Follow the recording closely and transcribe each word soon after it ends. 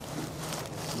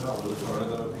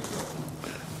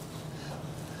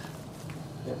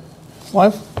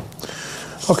Live?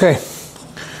 Okay.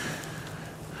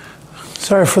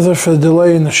 Sorry for the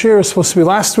delay in the share. It's supposed to be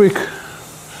last week.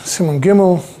 סימן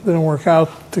Gimel didn't work out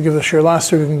to give the share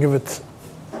last week. We can give it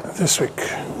this week.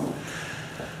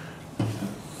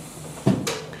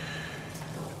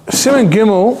 סימן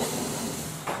Gimel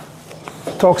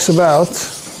talks about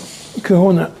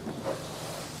Kehuna.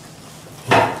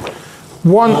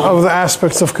 One of the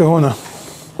aspects of Kehuna.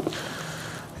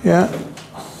 Yeah.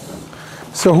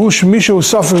 So Misha who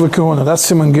suffered with Kehuna, that's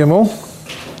סימן Gimel.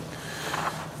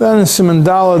 Then in סימן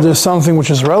Daled there's something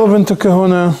which is relevant to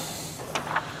Kehuna.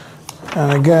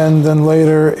 And again, then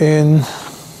later in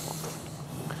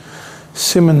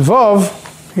סימן Vav,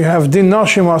 you have Din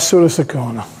Nashim Asuras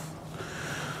Kehuna.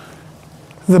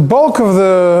 The bulk of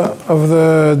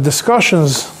the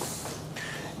discussions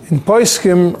in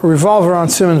Poskim revolve around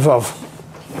סימן Vav.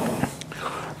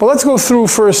 But let's go through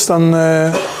first on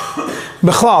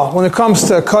Bechlal. When it comes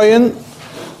to Kohen,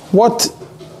 what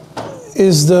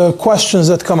is the questions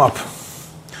that come up?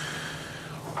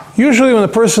 Usually when a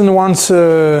person wants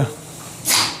to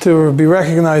be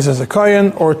recognized as a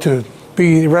Kohen or to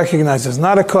be recognized as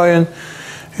not a Kohen,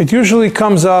 it usually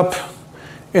comes up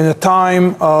in a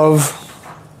time of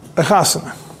a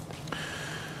chasana.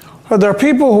 But there are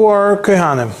people who are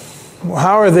Kohanim.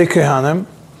 How are they Kohanim?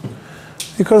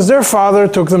 Because their father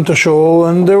took them to shul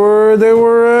and they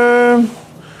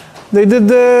did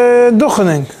the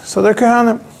duchening, so they're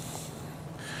Kohanim.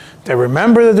 They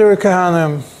remember that they were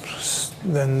Kohanim.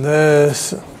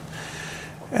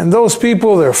 And those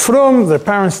people, they're frum, their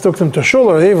parents took them to shul,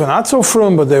 or they even not so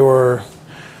frum, but they were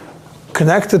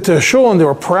connected to a shul and they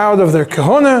were proud of their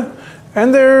Kehuna,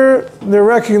 and they're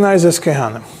recognized as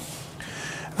Kohanim.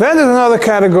 Then there's another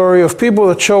category of people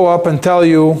that show up and tell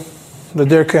you that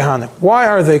they're Kohanim. Why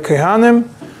are they Kohanim?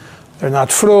 They're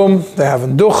not frum, they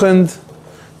haven't duchened,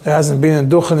 there hasn't been a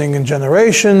duchening in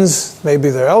generations, maybe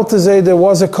their Elter Zayda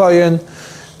was a Kohen.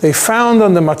 They found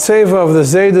on the matzeva of the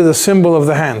Zayda the symbol of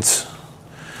the hands.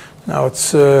 Now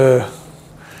it's, in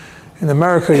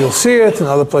America you'll see it, in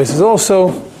other places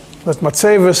also, that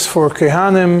matzevas for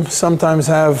Kohanim sometimes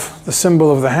have the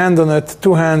symbol of the hand on it,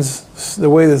 two hands, the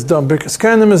way that's done, Birkas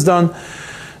Kohanim is done.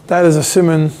 That is a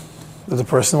siman that the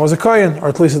person was a Kohen, or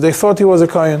at least that they thought he was a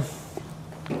Kohen.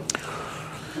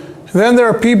 Then there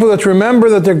are people that remember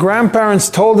that their grandparents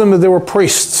told them that they were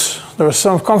priests. There were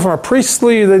some come from a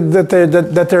priestly,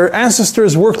 that their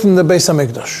ancestors worked in the Beis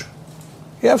HaMikdash.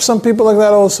 You have some people like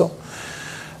that also.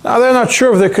 Now they're not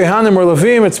sure if they're Kohanim or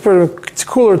Levim. It's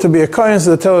cooler to be a Kohen,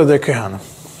 so they tell you they're Kohanim.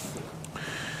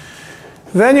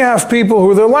 Then you have people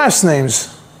who their last names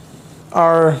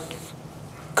are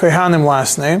Kohanim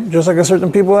last name, just like a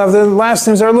certain people have their last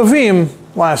names are Levim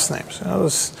last names. You know,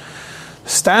 those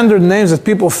standard names that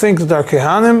people think that are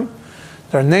Kohanim.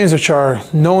 There are names which are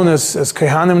known as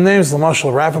Kohanim names.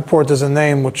 L'mashal Rappaport is a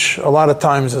name which a lot of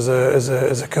times is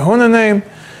a Kehuna name.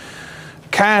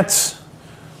 Katz,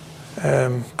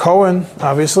 Cohen,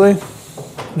 obviously.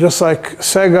 Just like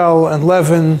Segal and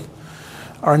Levin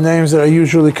are names that are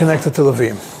usually connected to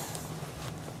Levim.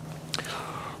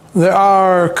 There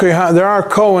are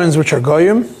Cohens which are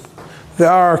Goyim.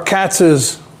 There are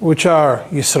Katzes which are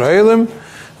Yisraelim.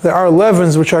 There are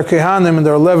Levins which are Kohanim, and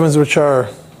there are Levins which are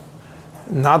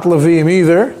not Levim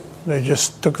either. They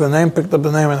just took the name, picked up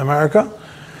the name in America.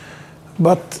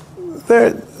 But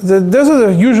those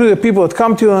are usually the people that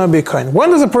come to you and be kind. When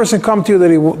does a person come to you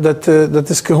that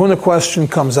this Kehuna question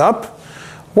comes up?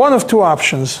 One of two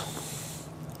options.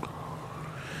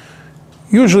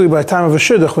 Usually by the time of a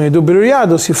shidduch, when you do Birur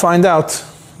Yadus, you find out,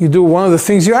 you do one of the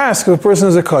things you ask if a person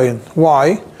is a Kohen.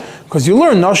 Why? Because you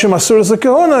learn Nashim Asuras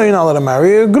Kehuna, you're not allowed to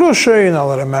marry a Grusha, you're not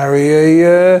allowed to marry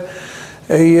a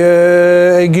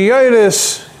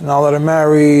Giyaris, you're not allowed to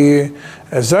marry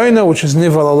a Zayna, which is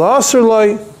Nival La'asur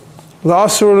Lai,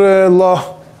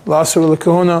 La'asur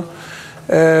Kehuna.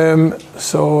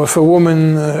 So if a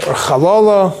woman, or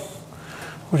Chalala,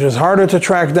 which is harder to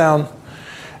track down,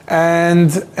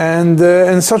 and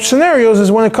in such scenarios is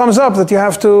when it comes up that you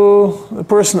have to, the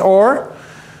person, or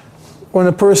when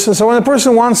a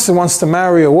person wants to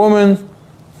marry a woman,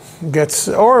 gets,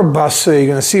 or Bas, you're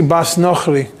going to see Bas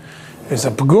Nochri, is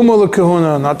a Peguma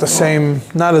Kehuna, not the same,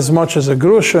 not as much as a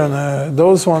Grusha and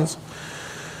those ones.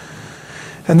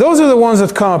 And those are the ones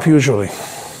that come up usually.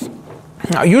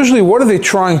 Now usually what are they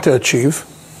trying to achieve?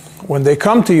 When they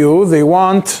come to you, they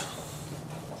want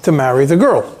to marry the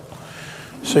girl.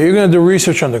 So you're going to do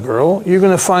research on the girl. You're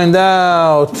going to find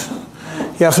out.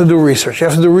 You have to do research. You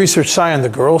have to do research, sign the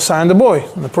girl, sign the boy.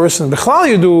 And the person, Bechlal,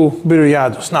 you do Birur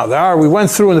Yadus. Now, we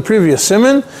went through in the previous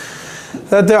Siman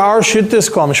that there are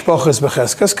shittas called mishpachas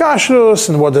b'cheskas kashrus,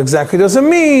 and what exactly does it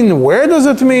mean? Where does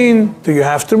it mean? Do you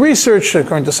have to research?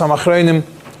 According to some achreinim,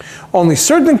 only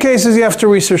certain cases you have to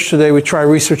research. Today we try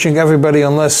researching everybody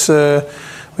unless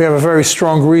we have a very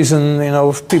strong reason,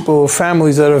 people,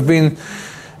 families that have been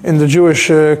in the Jewish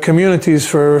communities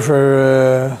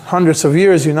for hundreds of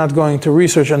years, you're not going to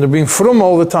research, and they're being frum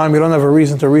all the time, you don't have a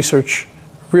reason to research,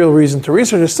 real reason to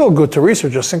research. It's still good to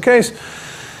research just in case,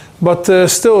 but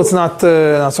still it's not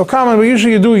so common, but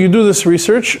usually you do this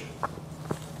research.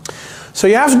 So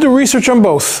you have to do research on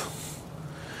both.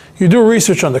 You do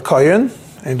research on the kohen,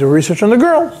 and you do research on the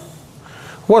girl.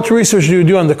 What research do you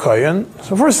do on the kohen?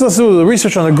 So first let's do the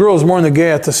research on the girl is more in the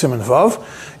Ge'at to Siman Vav.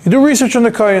 You do research on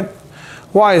the kohen.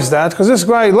 Why is that? Because this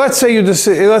guy, let's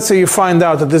say you find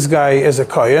out that this guy is a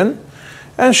kohen,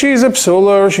 and she's a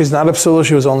psula, or she's not a psula,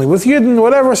 she was only with Yidden,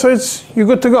 whatever, so you're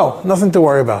good to go, nothing to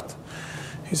worry about.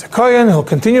 He's a kohen, he'll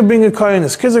continue being a kohen,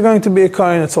 his kids are going to be a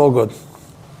kohen, it's all good.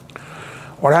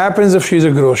 What happens if she's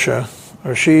a grusha,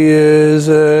 or she is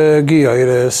a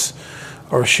giyaris,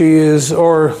 or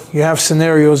you have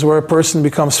scenarios where a person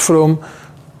becomes frum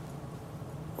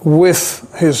with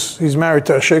he's married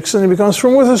to a shiksa, and he becomes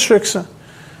frum with his shiksa.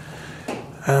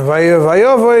 And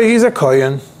vayavay, he's a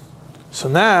kohen. So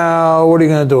now, what are you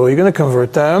going to do? You're going to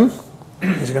convert them.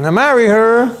 He's going to marry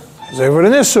her. He's over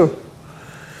the nisur.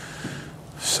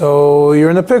 So you're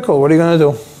in a pickle. What are you going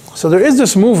to do? So there is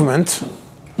this movement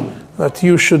that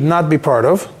you should not be part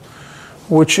of,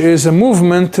 which is a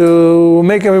movement to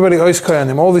make everybody ois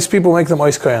koyanim. All these people make them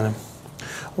ois koyanim.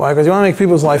 Why? Because you want to make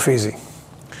people's life easy.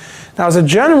 Now, as a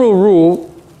general rule,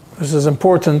 this is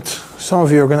important, some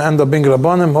of you are going to end up being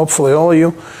rabbanim, hopefully all of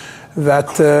you,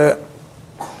 that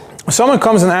if someone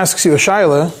comes and asks you a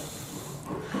shaila,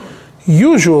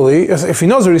 usually, if he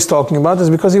knows what he's talking about,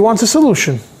 it's because he wants a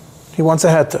solution. He wants a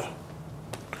heter.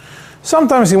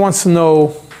 Sometimes he wants to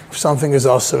know if something is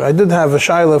asur. I did have a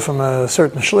shaila from a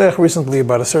certain shliach recently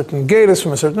about a certain geiris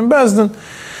from a certain bezdin,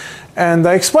 and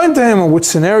I explained to him on which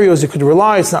scenarios you could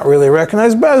rely. It's not really a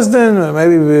recognized bezdin.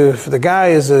 Maybe if the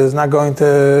guy is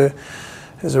already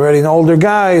an older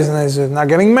guy, and he's not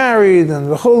getting married, and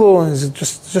v'chulu, and he's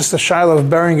just a shaila of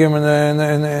burying him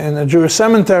in a Jewish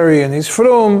cemetery, and he's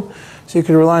frum, so you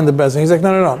could rely on the bezdin. He's like,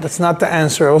 no, that's not the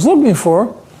answer I was looking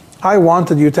for. I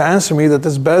wanted you to answer me that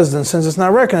this bezdin, since it's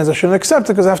not recognized, I shouldn't accept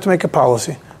it because I have to make a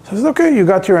policy. So I said, okay, you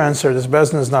got your answer. This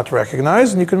bezdin is not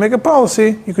recognized, and you can make a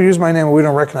policy. You could use my name, but we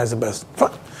don't recognize the bezdin.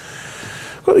 Fine.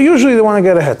 Well, usually they want to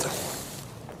get a heter.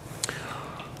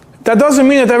 That doesn't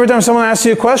mean that every time someone asks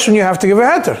you a question, you have to give a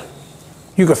heter.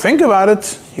 You could think about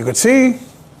it. You could see. You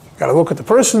got to look at the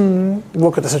person,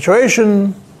 look at the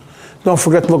situation. Don't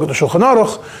forget to look at the Shulchan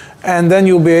Aruch, and then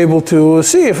you'll be able to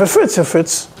see if it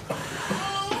fits.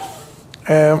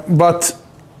 But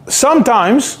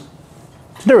sometimes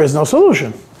there is no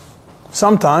solution.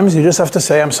 Sometimes you just have to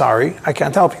say, I'm sorry, I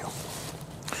can't help you.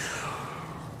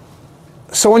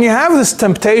 So when you have this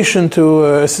temptation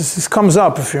to, this comes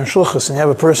up if you're in shluchus and you have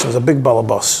a person who's a big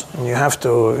balabas, and you have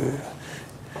to,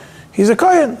 he's a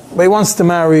kohen, but he wants to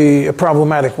marry a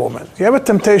problematic woman. You have a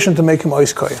temptation to make him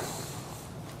ois kohen.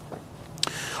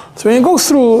 So when you go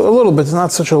through a little bit, it's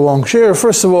not such a long share.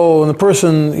 First of all, when the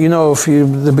person,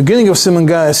 the beginning of Siman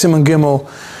Gimel,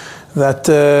 that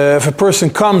if a person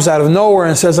comes out of nowhere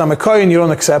and says, I'm a kohen, you don't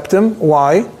accept him.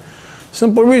 Why?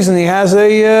 Simple reason, he has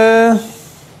a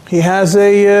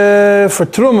for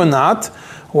truma not.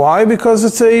 Why?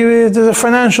 Because there's a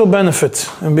financial benefit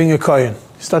in being a kohen.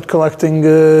 You start collecting,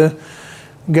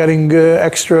 getting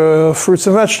extra fruits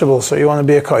and vegetables, so you want to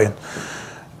be a kohen.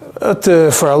 For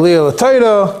Aliyah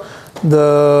L'Torah,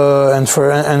 and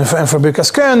for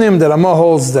Birkas Kohanim, the Ramah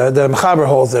holds that the Mechaber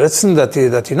holds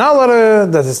that you're not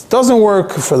allowed, that it doesn't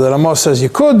work. For the Ramah says you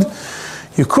could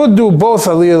do both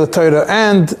Aliyah L'Torah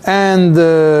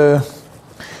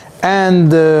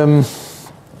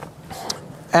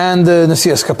and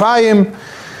Nesias Kapayim,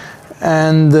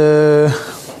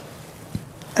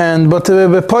 but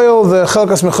Bepoil the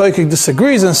Chelkas Mechoykik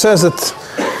disagrees and says that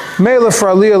Mela for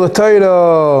Aliyah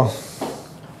L'Torah,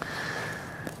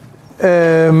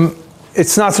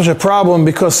 it's not such a problem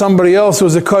because somebody else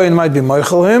who's a kohen might be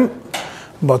moichel him.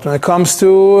 But when it comes to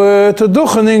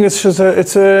duchening, it's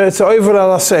a over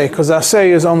al asay, because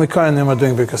asay is only kohenim are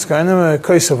doing because kohenim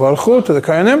koisav alchu to the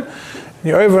kohenim.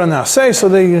 You're over an asay, so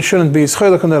they shouldn't be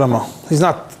schaylik on the Ramah. He's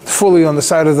not fully on the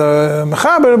side of the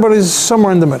mechaber, but he's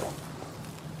somewhere in the middle.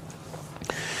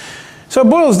 So it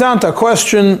boils down to a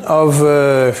question of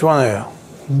if you want to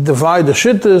divide the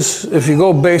shittas, if you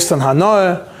go based on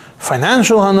hanoah,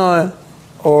 financial hanoah,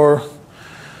 or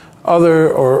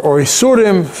other, or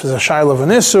isurim, if it's a shaila of an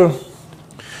isur.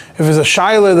 if it's a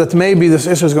shaila that maybe this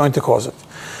issue is going to cause it.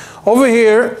 Over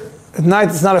here, at night,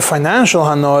 it's not a financial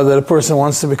hanoah that a person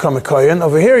wants to become a kohen.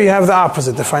 Over here, you have the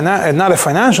opposite. Not a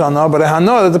financial hanoah, but a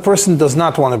hanoah that the person does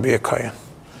not want to be a kohen.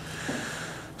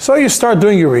 So you start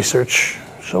doing your research.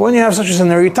 So when you have such a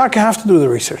scenario, you have to do the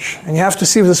research. And you have to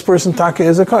see if this person taka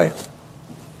is a kohen.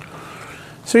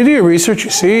 So you do your research, you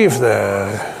see if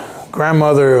the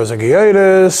grandmother was a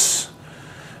giyodis,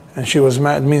 and she was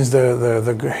mad, means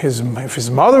if his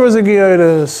mother was a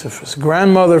giyodis, if his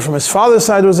grandmother from his father's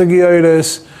side was a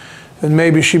giyodis, then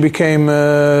maybe she became,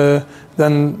 then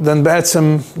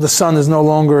Be'etzem, the son is no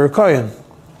longer a kohen.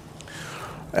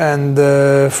 And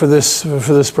for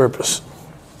this purpose.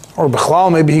 Or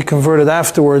Bechlal, maybe he converted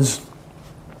afterwards.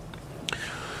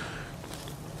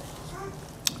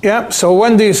 Yeah, so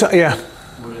when do you say, yeah?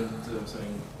 Wouldn't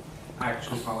saying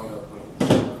actually following up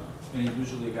with,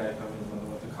 usually a guy coming when they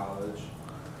went to college,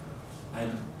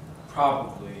 and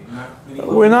probably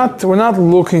we're not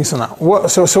looking so now.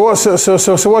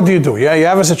 So what do you do? Yeah, you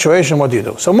have a situation. What do you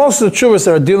do? So most of the tshuvas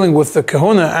that are dealing with the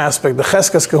Kehuna aspect, the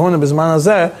Cheskas Kehuna B'zman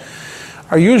Hazeh,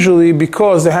 are usually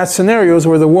because they had scenarios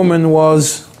where the woman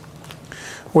was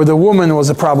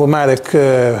a problematic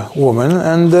woman,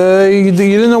 and you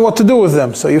didn't know what to do with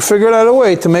them. So you figured out a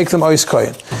way to make them ois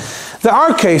kohen. There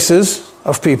are cases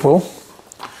of people,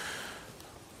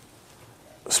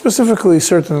 specifically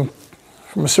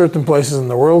from certain places in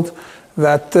the world,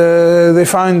 that they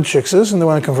find chicks and they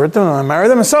want to convert them and want to marry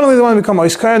them, and suddenly they want to become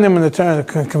ois kohen, and they try to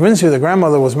convince you the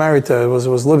grandmother was married to,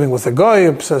 was living with a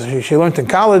guy, says she learned in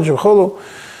college, or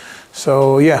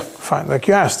so yeah, fine. Like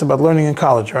you asked about learning in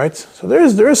college, right? So there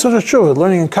is such a truth.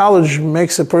 Learning in college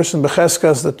makes a person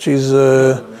becheskas that she's.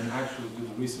 And actually do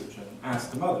the research and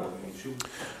ask the mother.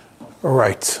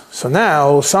 Right. So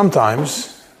now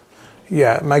sometimes,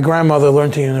 yeah, my grandmother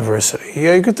learned in university.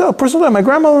 Yeah, you could tell. Personally, my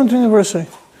grandmother learned in university.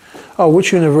 Oh,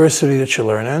 which university did she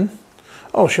learn in?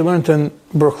 Oh, she learned in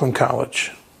Brooklyn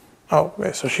College. Oh,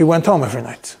 okay, so she went home every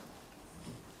night.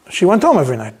 She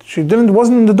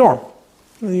wasn't in the dorm.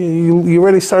 You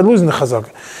already start losing the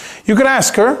chazaka. You could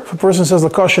ask her, if a person says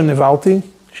Lakosha Nivalti,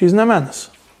 she's Nemanis.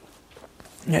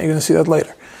 Yeah, you're going to see that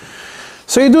later.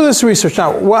 So you do this research.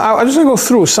 Now, I'm just going to go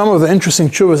through some of the interesting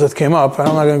tshuvas that came up. I'm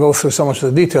not going to go through so much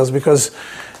of the details because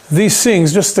these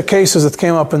things, just the cases that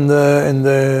came up in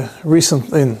the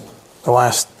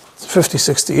last 50,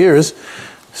 60 years,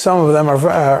 some of them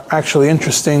are actually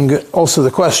interesting, also the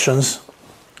questions.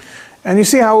 And you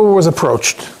see how it was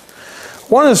approached.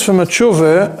 One is from a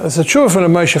tshuva, it's a tshuva from the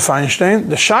Moshe Feinstein.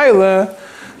 The shaila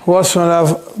was from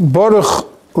Rav Baruch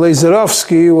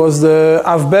Leizerovsky, was the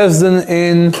Av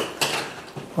Bezdin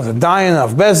was a Dayan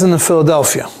Av Bezdin in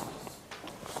Philadelphia.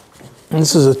 And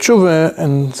this is a tshuva,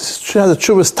 and the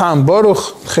tshuva is Tam Baruch,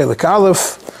 Chelik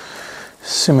Aleph,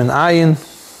 Siman Ayin.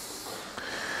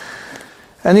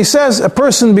 And he says, a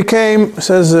person became,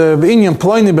 says, B'inyan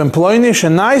Ploini ben Ploini,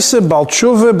 Shenaise Bal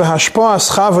Tshuva B'hashpoas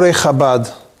Chavrei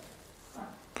Chabad.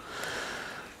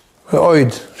 ואויד,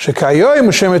 שכיום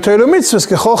הוא שם תורה מצוות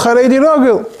ככל חרדי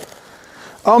רוגל.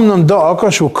 אמנם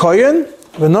דאקה שהוא כהן,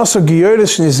 ונוסו גיורס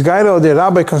שנסגר על ידי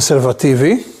רבי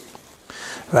קונסרבטיבי,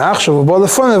 ועכשיו הוא בא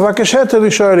לפון לבקש היתר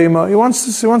להישאר עימו. He wants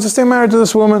to stay married to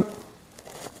this woman.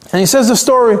 And he says the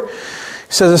story.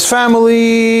 He says his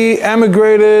family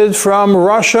emigrated from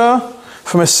Russia,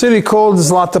 from a city called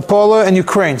Zlatopola in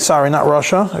Ukraine. Sorry, not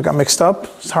Russia. I got mixed up.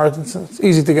 It's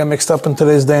easy to get mixed up in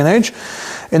today's day and age.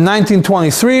 In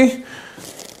 1923,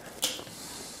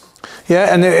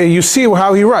 yeah, and you see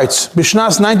how he writes.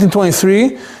 Bishnas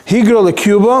 1923, Higro le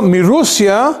Cuba,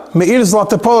 Mirussia, Meir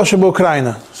Zlatopola shebo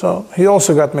Ukraina. So he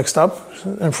also got mixed up.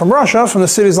 And from Russia, from the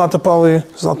city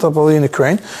Zlatopola in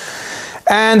Ukraine.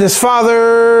 And his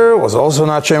father was also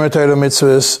not Shemer Torah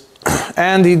Mitzvahs.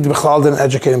 And he Bechlal didn't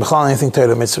educate him, Bechlal anything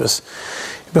Torah Mitzvahs.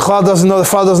 Bechlal doesn't know, the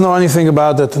father doesn't know anything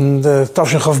about it. And the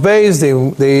Tavshin Chav Beis,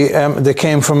 they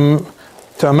came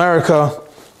to America.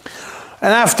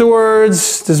 And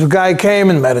afterwards, this guy came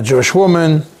and met a Jewish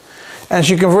woman, and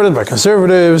she converted by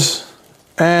conservatives.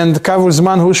 And Kavu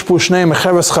Zman Hushpu Shnei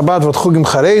Mecheves Chabad Vot Chugim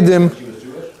Charedim. She was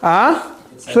Jewish?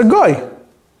 She's a guy.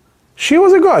 She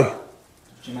was a guy.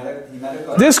 He met a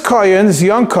guy. This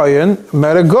young Kohen,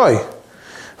 met a guy.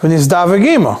 When he's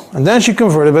Davagima. And then she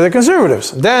converted by the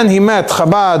conservatives. Then he met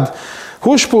Chabad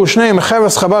Hushpu Shnei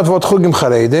Mecheves Chabad Vot Chugim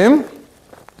Charedim.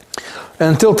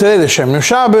 Until today, the Shem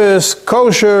Shabbos,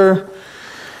 kosher,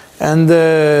 and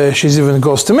she's even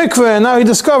goes to mikveh. And now he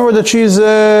discovered that he's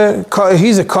a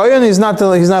kohen. He's not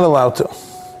allowed to.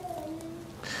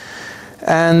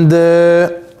 And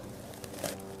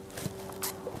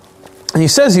he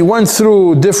says he went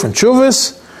through different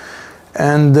tshuvas,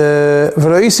 And the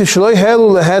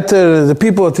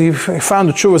people that he found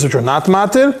the tshuvas which are not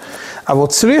matir, avot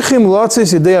tzrichim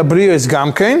lotzis yidei abriya is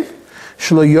gamkein,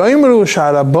 shelo yoimru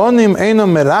sha'arabonim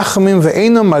einam merachmim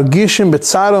ve'einam margishim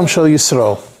betzarom shel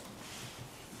Yisrael.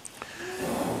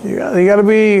 You got to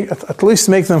be, at least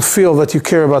make them feel that you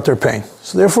care about their pain.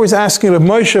 So therefore he's asking Reb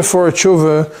Moshe for a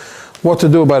tshuva what to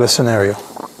do about a scenario.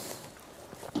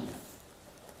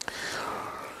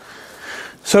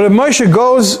 So Reb Moshe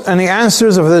goes and he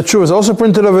answers, the tshuva is also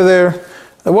printed over there.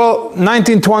 Well,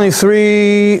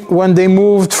 1923, when they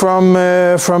moved from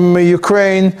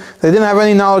Ukraine, they didn't have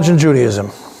any knowledge in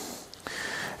Judaism.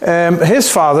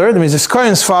 His father, that means his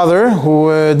Kohen's father,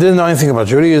 who didn't know anything about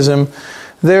Judaism,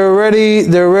 they're already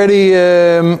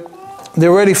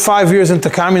 5 years into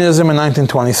communism in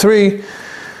 1923.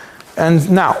 And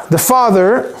now, the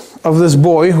father of this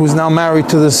boy, who's now married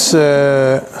to this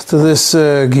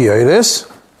Giyaris,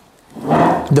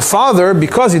 the father,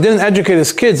 because he didn't educate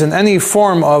his kids in any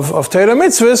form of Torah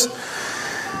mitzvahs,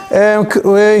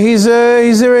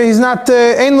 he's not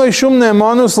ein lo shum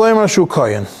ne'emanus le'emar shu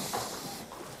kohen.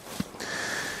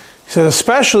 He says,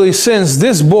 especially since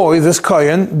this boy, this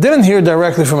kohen, didn't hear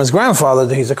directly from his grandfather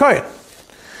that he's a kohen.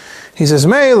 He says,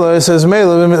 Meila,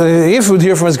 if he would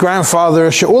hear from his grandfather,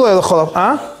 do we know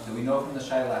from the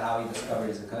Shaila how he discovered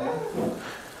he's a kohen?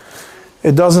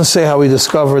 It doesn't say how he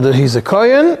discovered that he's a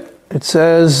kohen. It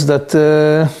says that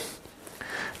it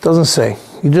doesn't say.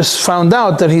 He just found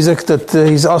out that he's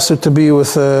asked to be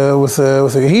with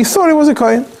he thought he was a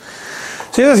kohen.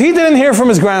 So he says he didn't hear from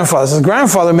his grandfather. His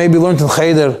grandfather maybe learned in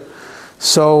cheder.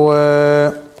 So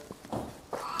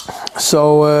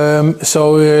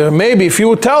maybe if you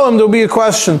would tell him, there'll be a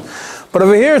question. But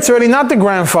over here, it's already not the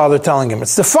grandfather telling him;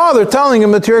 it's the father telling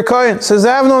him that you're a kohen. It says,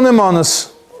 "I have no nemanus."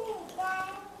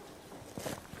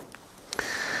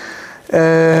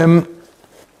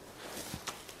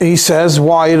 He says,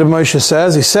 why the Moshe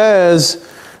says? He says,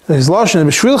 his lashon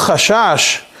b'shvil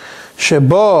chashash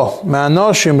shebo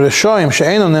me'anoshim reshoim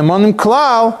she'eino nemonim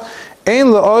klal ein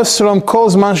le'osram kol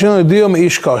zman she'eino l'diyo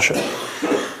me'ish kosher.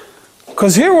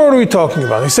 Because here, what are we talking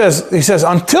about? He says,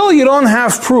 until you don't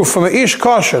have proof from an ish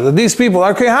kosher that these people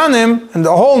are kehanim, and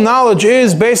the whole knowledge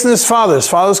is based on his father. His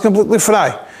father is completely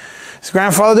frei. His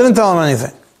grandfather didn't tell him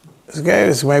anything.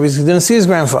 Okay, maybe he didn't see his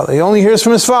grandfather. He only hears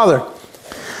from his father.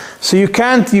 So you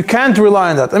can't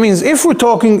rely on that. That means if we're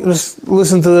talking, just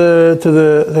listen to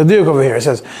the diuk over here. It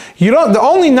says the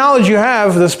only knowledge you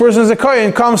have this person is a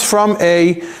kohen comes from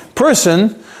a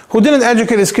person who didn't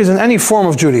educate his kids in any form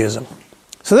of Judaism.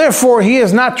 So therefore, he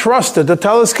is not trusted to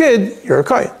tell his kid, "You're a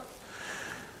kohen."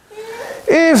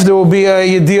 If there will be a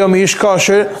yediyah mi'ish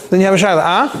kosher, then you have a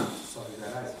shayla.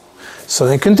 So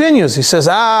then he continues. He says,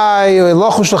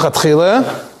 lochush l'chatchila.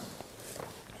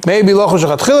 Maybe lochush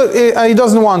l'chatchila. He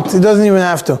doesn't even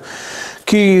have to.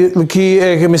 Ki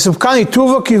misubkani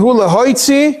tuva ki hu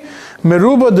lehoitzi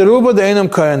meruba deruba de'enam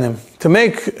kohenim. To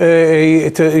make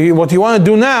what you want to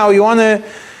do now, you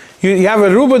have a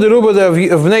ruba deruba of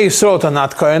Bnei Yisrael are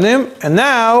not kohenim, and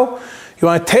now you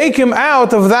want to take him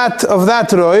out of that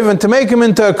roiv and to make him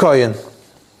into a kohen.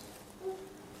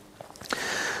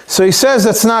 So he says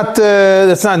that's not.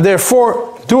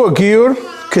 Therefore, do a giur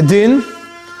kedin,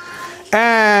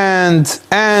 and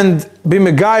be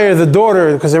megayer the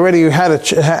daughter because already you had a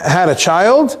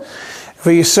child.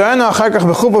 V'yisrael achar kach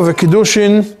bechupa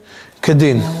v'kedushin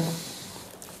kedin.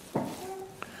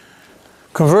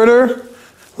 Convert her,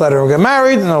 let her get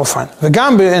married, and all fine.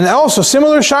 And also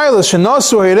similar shilas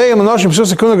shenasu hirei manoshim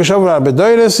p'sus hakuna geshavra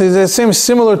bedoides. It seems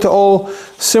similar to all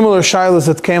similar shilas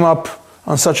that came up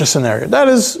on such a scenario. That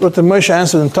is what the Moshe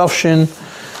answered in Tafshin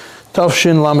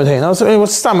Lamed Hein. Now,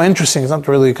 what's interesting, it's not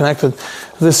really connected.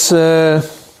 This Rabbi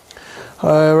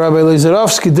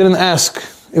Lezerovsky didn't ask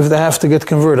if they have to get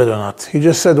converted or not. He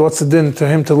just said, what's the din to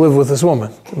him to live with this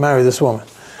woman, to marry this woman?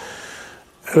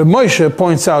 Moshe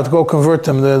points out, go convert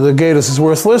them. The Gatus is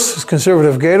worthless. It's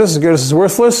conservative Gatus. The Gatus is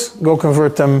worthless. Go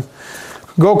convert them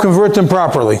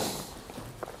properly.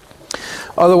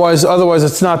 Otherwise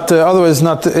it's not. Otherwise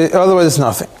it's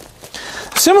nothing.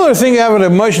 Similar thing you have with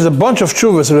Reb Moshe is a bunch of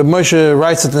tshuvas. Reb Moshe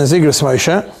writes it in his Igros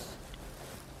Moshe,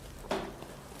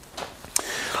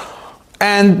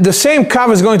 and the same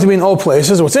kav is going to be in all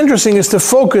places. What's interesting is to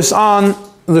focus on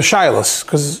the shilas,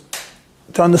 because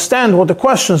to understand what the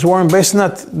questions were, and based on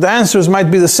that, the answers might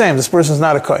be the same. This person is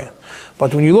not a kohen,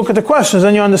 but when you look at the questions,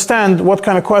 then you understand what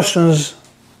kind of questions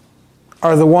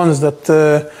are the ones that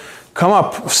come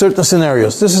up of certain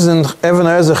scenarios. This is in Even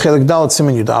HaEzer Chelik Dalet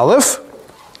Siman Yud Aleph.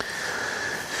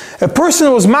 A person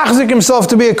who was machzik himself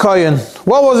to be a kohen.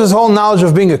 What was his whole knowledge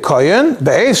of being a kohen?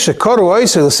 Be'ez shekoru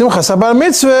oisei l'simchas habar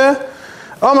mitzvah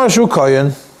Amar Shu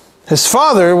Kohen. His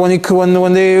father, when he got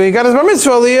his bar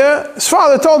mitzvah aliyah, his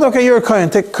father told him, okay, you're a Kohen,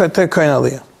 take Kohen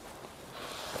aliyah.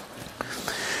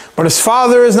 But his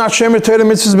father is not Shemer Torah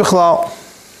mitzvahs bichlal.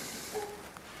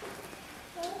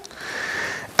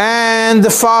 And the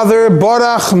father,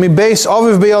 Borach mi beis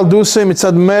aviv beyaldusei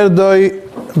mitzad merdoi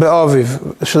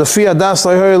be'aviv. Shelafi adas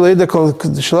lo'yhoi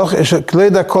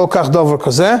leida kol kach dover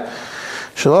kazeh.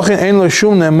 Shelochin ein lo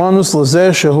shum ne'emanus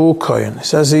lezeh shehu kohen. He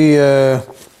says he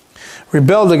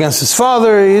rebelled against his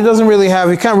father. He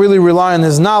can't really rely on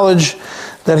his knowledge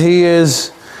that he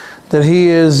is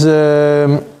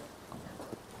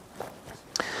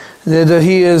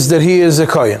a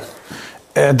kohen.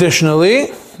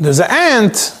 Additionally, there's an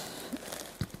aunt,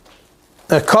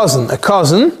 a cousin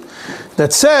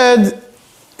that said,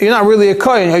 you're not really a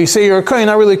kohen. You say you're a kohen,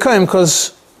 not really a kohen,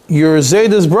 because your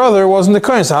Zayda's brother wasn't a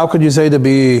kohen. So how could you say to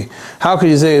be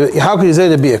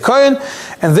a kohen?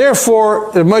 And therefore,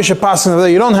 the Moshe passing over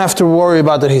there, you don't have to worry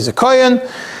about that he's a kohen.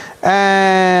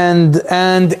 And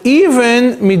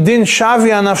even midin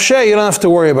shavi anafshe, you don't have to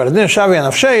worry about it. Midin shavi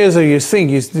anafshe is that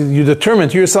you determine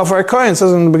to yourself are a kohen. It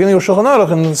says in the beginning of Shulchan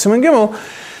Aruch and Siman Gimel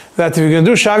that if you're going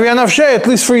to do shavi anafshe, at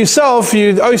least for yourself,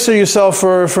 you oyster yourself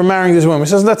for marrying this woman. He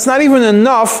says that's not even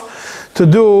enough to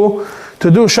do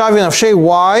shavi anafshe.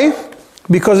 Why?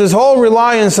 Because his whole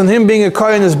reliance on him being a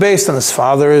kohen is based on his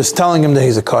father is telling him that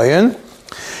he's a kohen,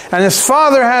 and his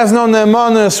father has no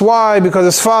ne'emanis. Why? Because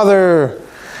his father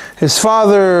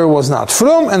was not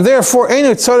frum, and therefore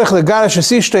einu tzorech legarash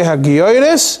esishtei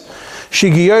hagiyoris, she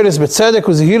giyoris betzedek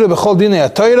uzehiru bechol dinei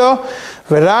haTorah,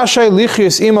 verashay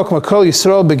lichius imok makol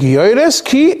Yisrael begiyoris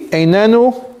ki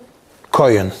einenu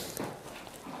kohen.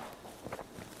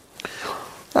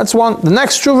 That's one. The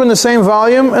next tshuva in the same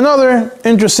volume, another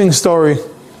interesting story.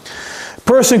 A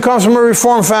person comes from a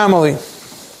Reform family.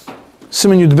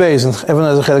 Siman Yud Beis, and Evan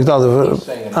has a chelik dal. He's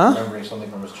saying that he's remembering something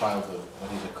from his childhood, that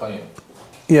he's a kohen.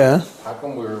 Yeah. How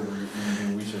come we're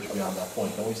doing research beyond that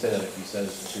point? Don't we say that if he says,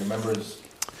 if he remembers,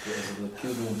 I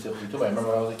remember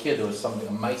when I was a kid, there was something,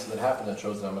 a mice that happened that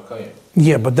shows that I'm a kohen.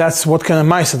 Yeah, but that's what kind of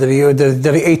mice that he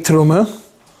ate truma.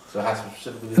 So it has to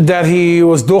specifically... That he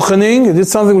was duchening, he did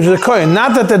something which is a kohen.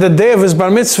 Not that at the day of his bar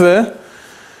mitzvah,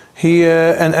 he,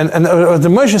 and the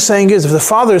Moshe is saying is, if the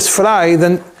father is frei,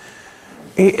 then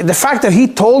the fact that he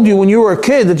told you when you were a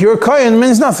kid that you're a kohen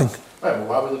means nothing. Right, but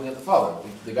why are we looking at the father?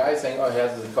 The guy is saying, he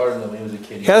has the zikaron when he was a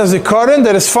kid. He has a zikaron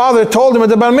that his father told him at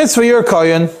the bar mitzvah, you're a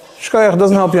kohen. Shkoyach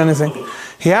doesn't help you anything.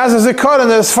 He has a zikaron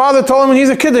that his father told him when he's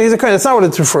a kid that he's a kohen. That's not what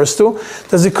it refers to.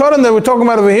 The zikaron that we're talking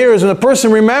about over here is when a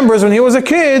person remembers when he was a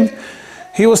kid,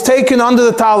 he was taken under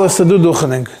the talus to do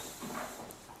duchening.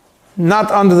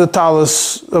 Not under the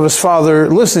talus of his father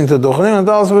listening to duchening,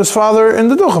 the talus of his father in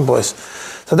the duchen place.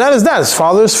 So that is that. His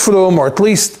father is frum, or at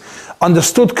least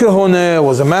understood kehuna,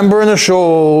 was a member in a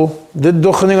shul, did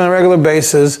duchening on a regular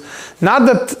basis. Not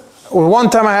that one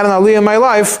time I had an aliyah in my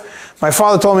life, my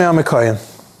father told me I'm a kohen.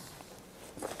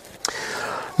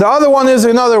 The other one is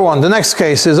another one. The next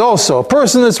case is also a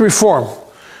person that's reform.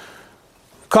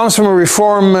 Comes from a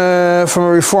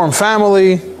reform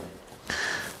family,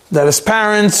 that his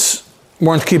parents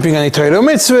weren't keeping any Torah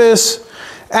mitzvahs,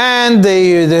 and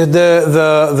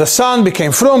the son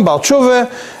became frum, bal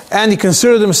tshuva, and he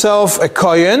considered himself a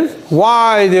kohen.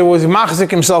 Why was he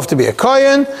machzik himself to be a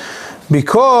kohen?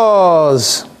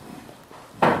 Because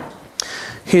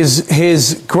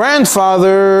his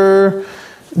grandfather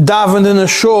davened in a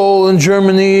shul in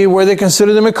Germany where they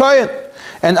considered him a kohen.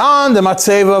 And on the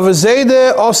matzeva of a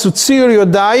zayde, osu tzir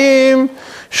yodayim,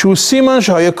 shu סימן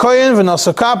shahaya kohen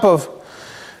v'nasa kapav.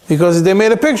 Because they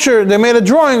made a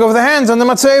drawing of the hands on the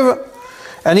matzeva.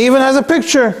 And he even has a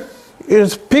picture.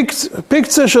 It's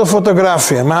picture shel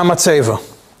fotografia, ma matzeva.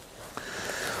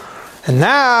 And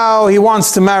now he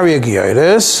wants to marry a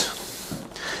giyoris.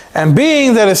 And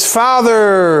being that his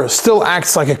father still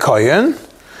acts like a kohen,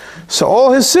 so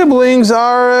all his siblings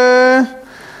are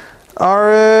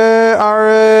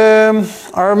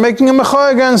making a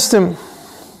mecha against him.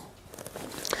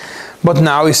 But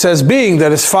now he says, being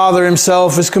that his father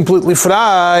himself is completely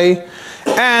frei,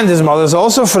 and his mother is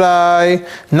also frei,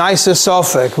 nice a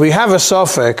sofek. We have a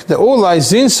sofek. The ulai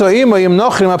zin so'ima yim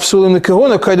nochrim apsulim the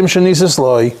kehuna kodim shenises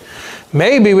loy.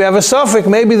 Maybe we have a sofek.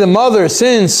 Maybe the mother,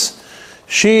 since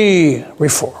she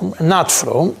reformed, not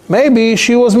from, maybe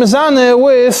she was mezaneh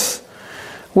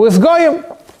with goyim.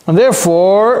 And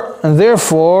therefore,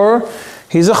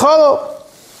 he's a chalo.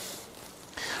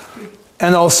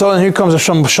 And also, and here comes a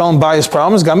shalom bias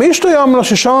problems. The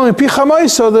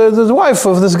wife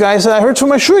of this guy said, I heard from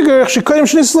my shviger, she couldn't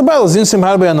shnis lebel, zinsim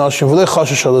harbe anoshim, v'le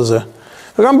chashish alazeh.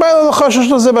 V'gam baila l'chashish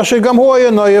alazeh, b'asher gam hu haya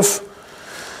noyef.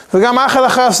 וגם אחר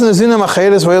אחס נזינם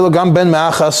אחרת, והיה לו גם בן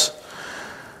מאחס.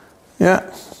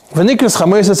 ונקרס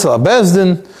חמויס אצל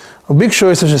הבסדין,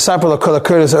 וביקשו יש שספר לו כל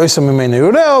הקרס האויסם ממנו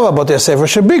יורהו, ובתי הספר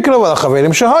שביקרו,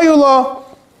 ולחברים שהיו לו.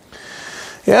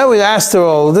 Yeah, we asked her,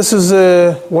 well, this is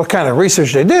what kind of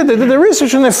research they did. They did the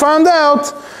research and they found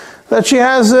out that she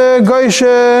has goyish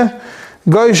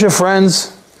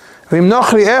friends. ואם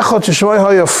נוחרי אחד ששמוי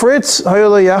היה פריץ, היה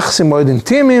לו יחסים מאוד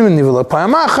אינטימיים, וניבו לו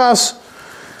פעם אחס.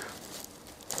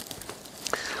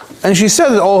 And she said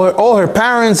that all her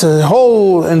parents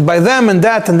and by them and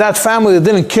that family,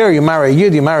 they didn't care. You marry a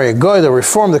Yid, you marry a Goy, they're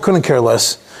reformed, they couldn't care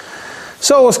less.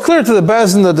 So it was clear to the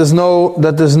Bezdin that there's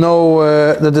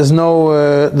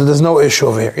no issue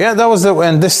over here. Yeah, that was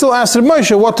and they still asked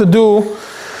Moshe what to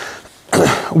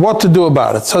do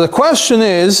about it. So the question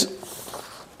is,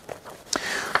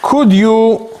 could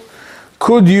you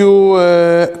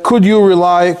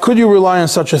rely on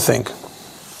such a thing?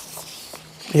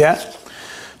 Yeah.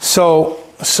 So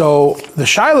the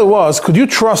shaila was, could you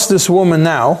trust this woman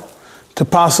now to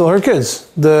passel her kids?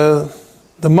 The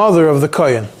mother of the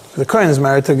kohen. The kohen is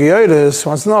married to Geoides,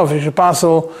 wants to know if he should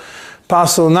passel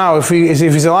now, if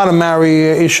he's allowed to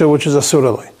marry Isha, which is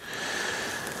Asuralai.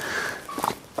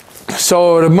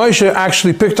 So Reb Moshe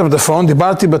actually picked up the phone,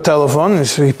 Dibarti b'telephone,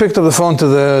 so he picked up the phone to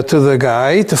the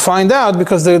guy to find out,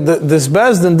 because this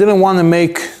Bezdin didn't want to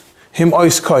make him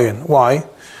ois kohen. Why?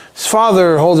 His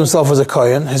father holds himself as a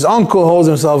kohen, his uncle holds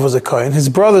himself as a kohen, his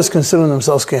brothers consider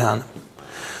themselves kehanim.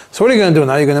 So what are you going to do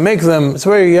now? You're going to make them, it's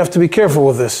where you have to be careful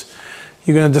with this.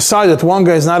 You're going to decide that one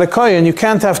guy is not a kohen. You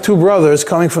can't have two brothers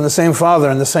coming from the same father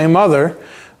and the same mother.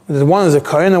 One is a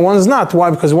kohen and one is not.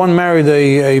 Why? Because one married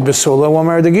a besula, one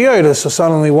married a giyotis. So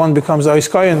suddenly one becomes a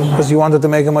kohen because you wanted to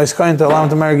make him a kohen to allow him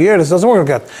to marry giyotis. It doesn't work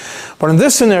like that. But in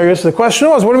this scenario, so the question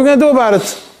was, what are we going to do about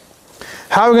it?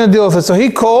 How are we going to deal with it? So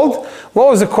he called. What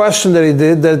was the question that he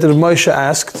did, that Moshe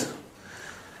asked?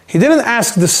 He didn't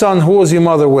ask the son, who was your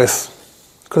mother with?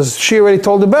 Because she already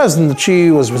told the Bezdin that she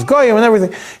was with Goyim and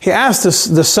everything. He asked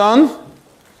the son,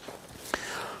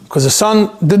 because the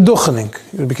son did duchening.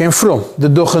 He became frum.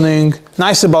 Did duchening.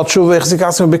 Nice about Shuvah,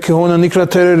 Chzikatzim Kehuna, Nikra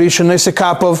Torah Rishon, Neise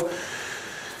Kapov.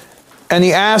 And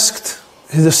he asked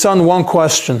the son one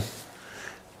question.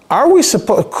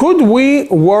 Could we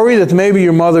worry that maybe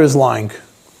your mother is lying?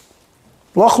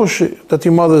 That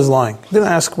your mother is lying. He didn't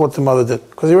ask what the mother did.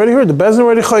 Because he already heard, the Bezdin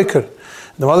already chayker.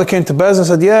 The mother came to Bezdin and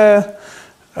said, yeah,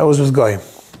 I was with Goyim.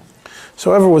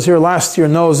 So whoever was here last year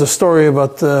knows the story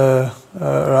about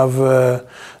Rav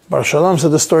Bar Shalom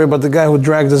said the story about the guy who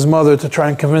dragged his mother to try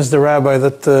and convince the rabbi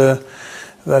that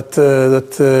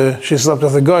she slept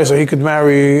with a guy so he could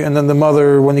marry, and then the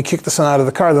mother, when he kicked the son out of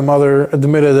the car, the mother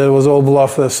admitted that it was all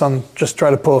bluff, the son just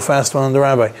tried to pull a fast one on the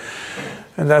rabbi.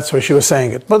 And that's why she was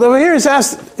saying it. But over here he's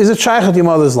asked, is it shaykh that your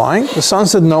mother is lying? The son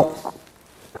said no.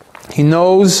 He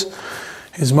knows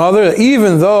his mother,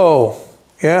 even though,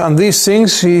 on these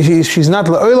things, she's not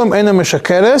la'olam ena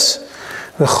meshakeres,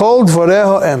 v'chol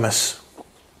dvoreha emes.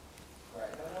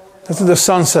 That's what the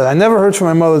son said. I never heard from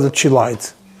my mother that she lied.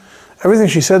 Everything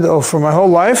she said, for my whole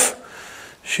life,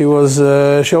 she always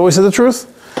said the truth.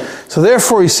 So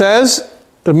therefore he says,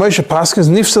 that Moshe Paskins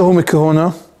nifsahu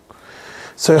mikehuna,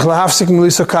 tzarich lahafsik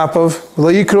melisa kapov,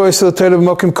 v'lo yikro yisel terev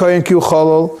mokim koyen ki hu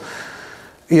cholol,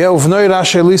 uvnoi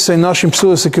rasha elisa nashim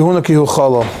psulas kehuna ki hu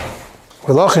cholol.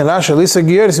 V'lochin rasha elisa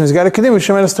giyeris mizgar kedim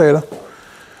v'shemeres Torah.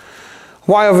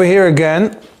 Why over here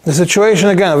again? The situation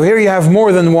again, over here you have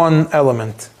more than one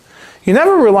element. You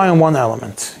never rely on one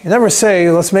element. You never say,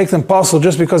 let's make them puzzle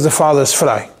just because the father is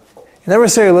frei. You never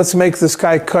say, let's make this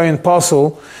guy kohen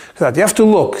puzzle. You have to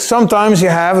look. Sometimes you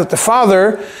have that the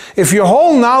father, if your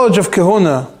whole knowledge of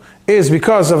kehuna is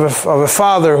because of a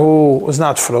father who was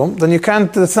not frum, then you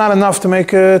can't. It's not enough to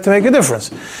make a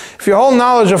difference. If your whole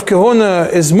knowledge of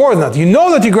kehuna is more than that, you know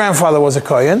that your grandfather was a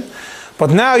kohen, but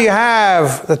now you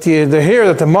have that you hear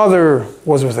that the mother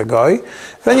was with a guy,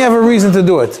 then you have a reason to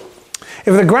do it.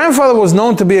 If the grandfather was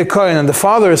known to be a kohen and the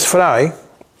father is frei,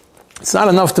 it's not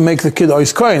enough to make the kid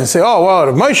ois kohen and say, oh,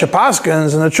 well, Moshe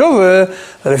Paskins and the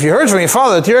tshuva, that if you heard from your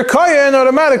father that you're a kohen,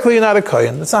 automatically you're not a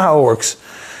kohen. That's not how it works.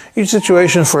 Each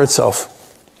situation for itself.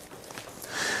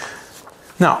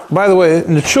 Now, by the way,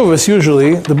 in the tshuvas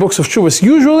usually, the books of tshuvas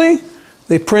usually,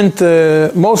 they print,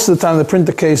 most of the time they print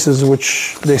the cases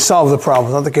which they solve the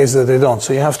problems, not the cases that they don't.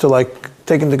 So you have to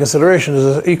take into consideration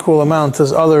there's an equal amount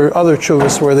as other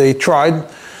tshuvas where they tried.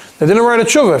 They didn't write a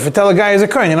tshuva. If you tell a guy he's a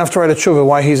kohen, you don't have to write a tshuva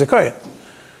why he's a kohen.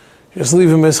 You just leave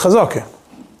him as chazakah.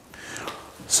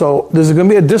 So there's going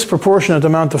to be a disproportionate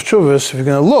amount of tshuvas. If you're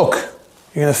going to look,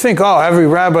 you're going to think, oh, every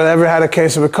rabbi that ever had a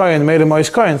case of a kohen made him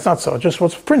ois kohen. It's not so. Just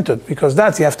what's printed, because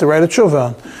that you have to write a tshuva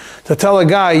on. to tell a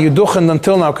guy, you duchen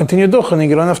until now, continue duchen,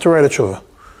 you don't have to write a tshuva.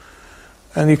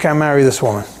 And you can't marry this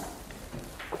woman.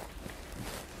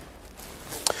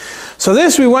 So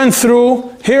this we went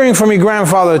through, hearing from your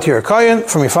grandfather to your kohen,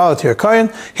 from your father to your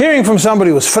kohen, hearing from somebody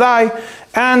who was frei,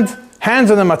 and hands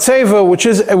on the matzeva, which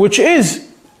is a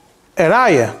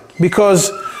raya, because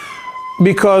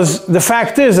the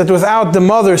fact is that without the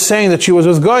mother saying that she was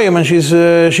with goyim and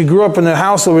she grew up in a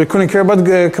house where we couldn't care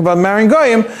about marrying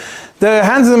goyim, the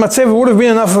hands of the matzeva would have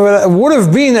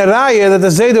been a raya that the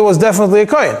zayda was definitely a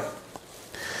kohen.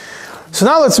 So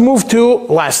now let's move to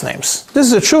last names. This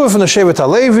is a tshuva from the Shevet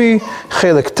HaLevi,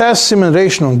 Chelik Tes, Siman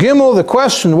Reish Nun Gimel. The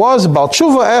question was about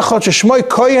tshuva echad sheshmoi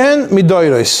kohen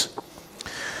midoros.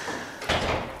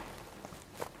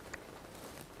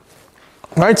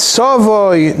 Right,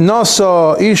 Savoi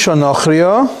Nasa Isha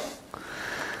Nachria,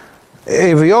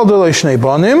 Eviyoldo Lo Shnei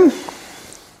Banim,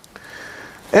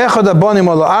 Echad Abanim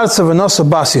Ala Arza V'Nasa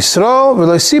Bas Yisrael,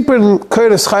 V'Lo Siper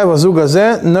Koyres Chai V'Zug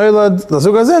Hazeh,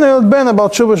 L'Zug Hazeh Noilad Ben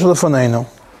About Tshuva Shelefoneinu.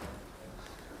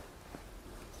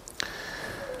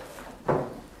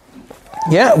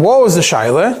 Yeah, what was the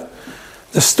shaila?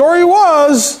 The story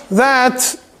was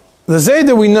that the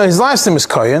Zayda, we know his last name is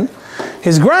Kohen.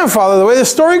 His grandfather, the way the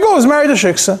story goes, married a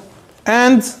shiksa.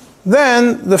 And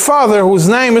then the father, whose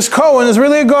name is Cohen, is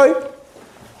really a guy.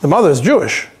 The mother is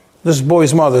Jewish. This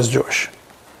boy's mother is Jewish.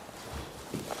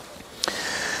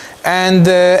 And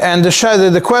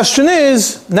the question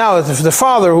is, now if the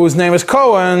father, whose name is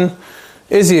Cohen,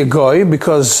 is he a guy?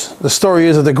 Because the story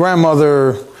is that the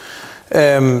grandmother,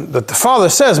 that the father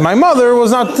says, my mother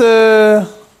was not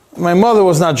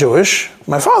Jewish.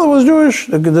 My father was Jewish.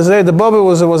 The Baba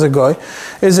was a guy.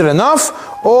 Is it enough,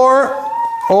 or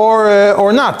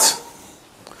not?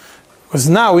 Because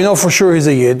now we know for sure he's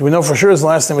a Yid. We know for sure his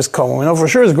last name is Cohen. We know for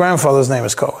sure his grandfather's name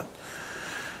is Cohen.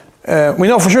 We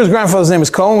know for sure his grandfather's name is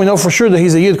Cohen. We know for sure that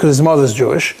he's a Yid because his mother is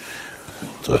Jewish.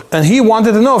 And he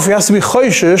wanted to know if he has to be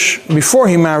choishish before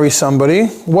he marries somebody,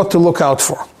 what to look out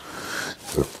for.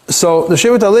 So the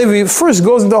Shevet HaLevi first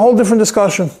goes into a whole different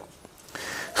discussion.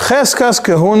 Cheskas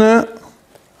Kehuna,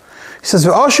 he says,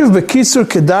 V'ashiv b'kitzur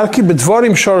kedarki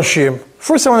b'dvarim shorshim.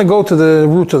 First I want to go to the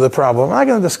root of the problem. I'm not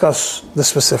going to discuss the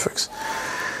specifics.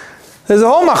 There's a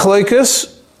whole machlokes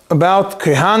about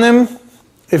Kehanim,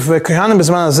 if Kehanim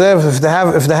b'zman hazeh, if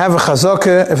they have a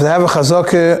chazakah,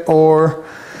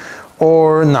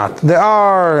 or not.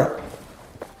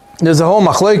 There's a whole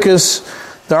machlokes.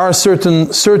 There are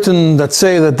certain that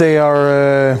say that they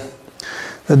are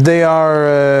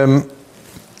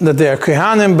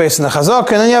Kehanim based on the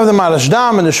Chazak, and then you have the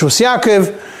Marashdam and the Shus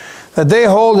Yaakov that they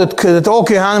hold that all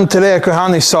Kehanim today are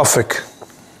Kehanim Sofik.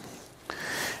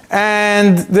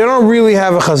 And they don't really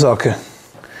have a Chazak.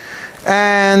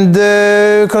 And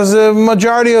because the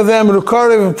majority of them,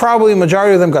 probably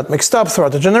majority of them got mixed up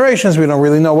throughout the generations, we don't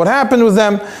really know what happened with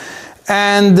them.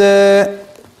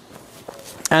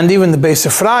 And even the Beis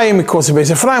Ephraim, because the Beis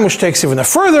Ephraim, which takes even a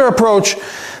further approach,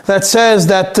 that says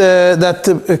that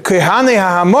Kehanei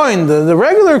HaHamoin, the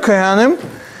regular Kehanim,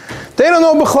 they don't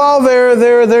know B'chlal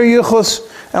their Yichus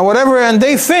and whatever, and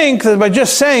they think that by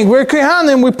just saying we're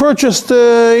Kehanim, we purchased,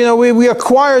 we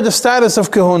acquired the status of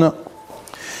Kehuna,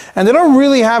 and they don't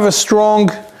really have a strong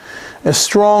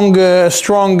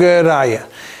raya.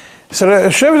 So the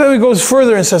Shevet goes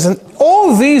further and says, and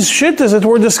all these shittas that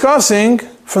we're discussing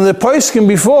from the Poskim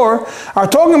before are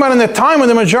talking about in the time when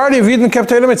the majority of Yidden kept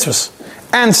Torah mitzvahs.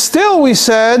 And still we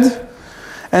said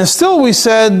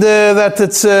that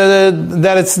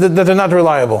they're not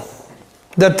reliable.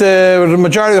 That the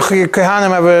majority of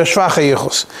Kehanim have a shvacha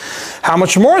yichus. How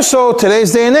much more so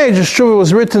today's day and age? The Shuvah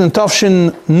was written in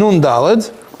Tafshin Nun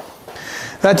Daled,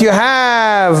 that you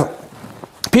have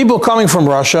people coming from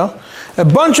Russia, a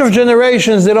bunch of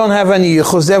generations, they don't have any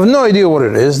yichus, they have no idea what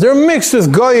it is. They're mixed with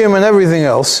goyim and everything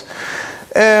else.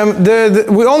 We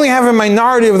only have a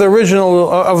minority of the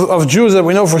original of Jews that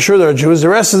we know for sure they're Jews. The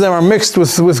rest of them are mixed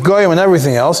with goyim and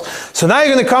everything else. So now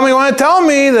you're going to come and you want to tell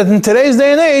me that in today's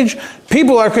day and age,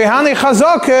 people are Kehanei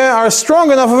Chazakeh, are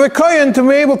strong enough of a kohen to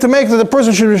be able to make that the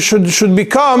person should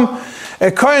become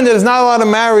a kohen that is not allowed to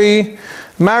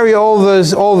marry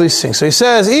all these things. So he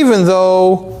says, even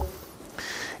though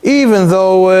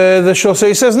the Shulchan, so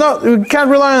he says, no, we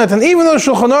can't rely on that. And even though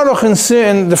Shulchan Aruch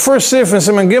in the first sif in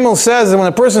Siman Gimel says that when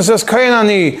a person says Kohen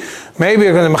Ani, maybe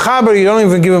you're going to mechaber, you don't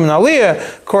even give him an aliyah.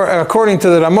 According to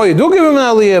the Ramah, you do give him an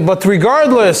aliyah, but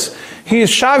regardless, he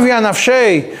is Shavya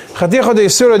Nafshei, Chaticha de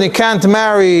Yisur, and he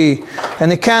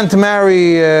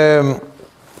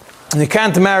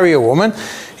can't marry a woman.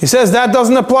 He says that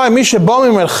doesn't apply. Misha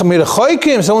Bomim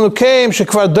Mirchoikim, someone who came,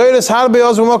 Shekvar Doires Harbe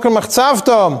Oz V'Moker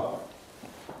Machtzavtom.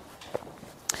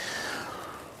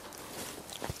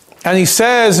 And he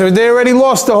says they already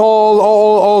lost the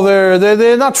all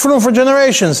they're not frum for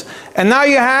generations. And now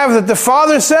you have that the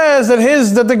father says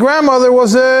that the grandmother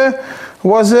was a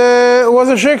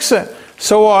shiksa.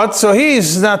 So what? So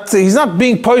he's not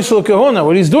being poisel kahuna.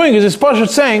 What he's doing is he's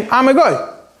saying, I'm a guy.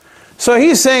 So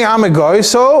he's saying, I'm a guy.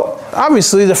 So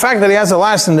obviously the fact that he has a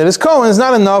last name that is Cohen is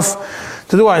not enough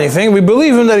to do anything. We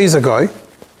believe him that he's a guy.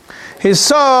 His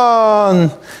son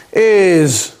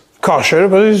is kosher,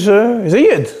 but he's a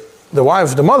yid. The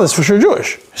mother's for sure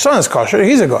Jewish. His son is kosher.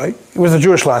 He's a guy with a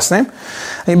Jewish last name,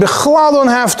 and you don't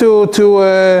have to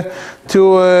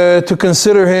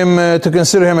consider him a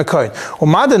kohen.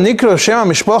 Umada nikra shema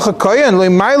mishpacha kohen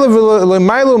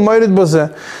loimaylu moirid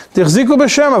b'zeh tichziku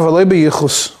b'shem avalei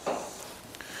b'yichus.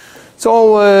 It's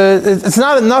all. It's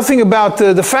not nothing about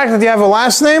the fact that you have a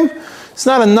last name. It's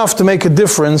not enough to make a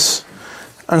difference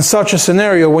in such a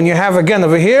scenario. When you have again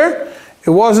over here. It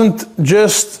wasn't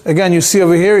just, again, you see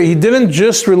over here, he didn't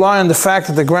just rely on the fact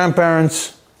that the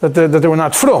grandparents, that they were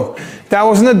not frum. That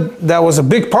was a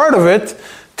big part of it,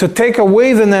 to take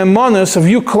away the ne'emanus of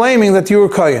you claiming that you were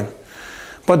kohen.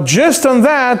 But just on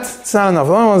that, it's not enough.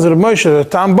 The only ones that Moshe, the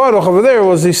Tam Baruch over there,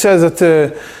 he says that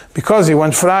because he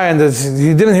went fry and that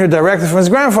he didn't hear directly from his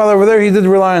grandfather, over there he did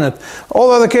rely on it. All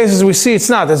other cases we see it's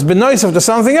not. It's been nice to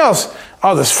something else.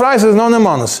 Oh, this fry says no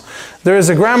ne'emanus. There is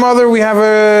a grandmother,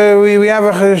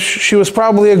 she was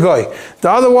probably a guy. The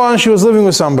other one, she was living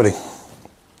with somebody. Why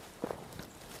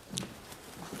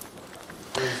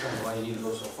you need to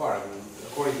go so far? I mean,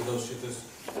 according to those shittas,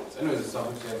 anyways, a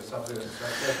suffix, you have a suffix,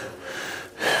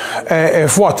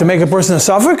 If what? To make a person a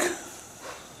suffix?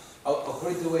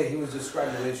 According to the way he was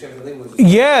describing, the way Shem the was.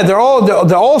 Yeah, they're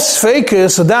all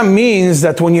sfeikis. So that means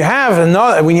that when you have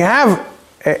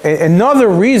another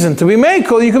reason to be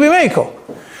mekel, you can be mekel.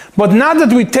 But not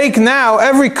that we take now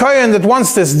every kohen that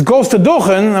goes to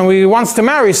duchen and wants to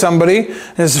marry somebody,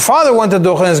 and his father went to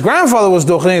duchen, his grandfather was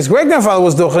duchening, his great grandfather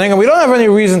was duchening, and we don't have any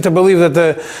reason to believe that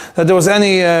there was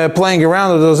any playing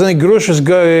around, or there was any grushas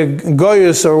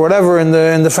goyus or whatever in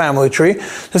the family tree.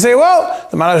 To say, well,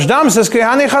 the Marashdam says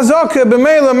kehani chazaka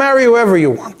b'meila, marry whoever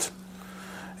you want.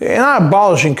 You're not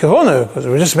abolishing kahuna because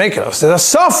we're just making us. There's a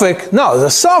suffix. No,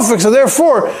 there's a suffix. So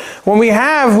therefore, when we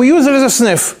use it as a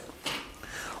sniff.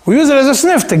 We use it as a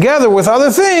sniff together with other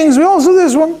things. We also do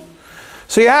this one.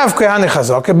 So you have kehani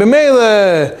chazaka.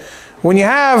 B'meila, when you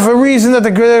have a reason that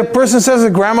the person says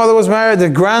the grandmother was married, the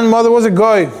grandmother was a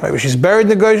goy, maybe she's buried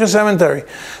in the goyish cemetery.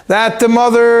 That the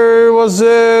mother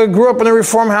grew up in a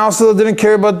reform house that didn't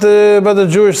care about the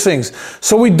Jewish things.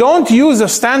 So we don't use a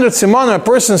standard siman. A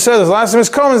person says his last name is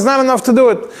Cohen, it's not enough to do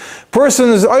it. Person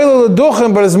is oila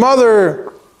l'duchen, but his mother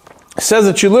says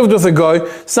that she lived with a guy,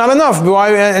 it's not enough.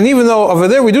 And even though over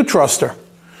there we do trust her.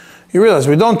 You realize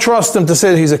we don't trust him to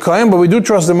say that he's a kohen, but we do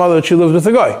trust the mother that she lived with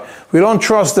a guy. We don't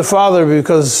trust the father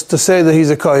to say that he's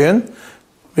a kohen,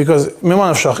 because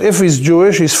if he's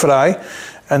Jewish, he's frei,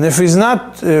 and if he's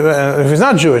not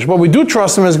Jewish, but we do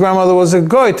trust him. His grandmother was a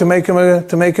guy to make him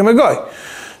a guy.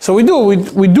 So we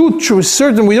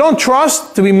don't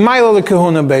trust to be ma'ila the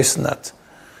kahuna based on that.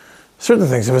 Certain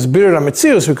things. If it's bitter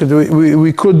amitzius,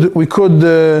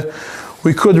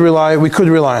 we could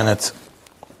rely on it.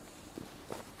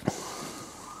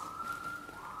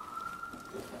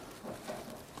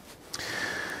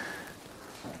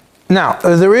 Now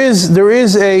there is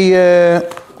a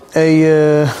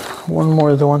one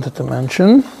more that I wanted to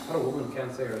mention. A woman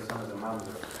can't say her son is a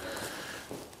mamzer.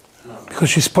 No. Because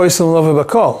she's posed in love with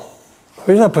Bakal.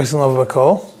 She's not posed in love with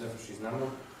Bakal. She's not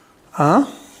one. Huh?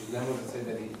 She's not one to say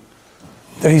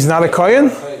that he's not a kohen?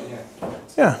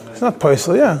 Yeah. It's not posed.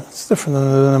 Yeah, it's different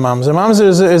than a mamzer. A mamzer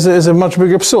is a much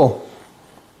bigger psul.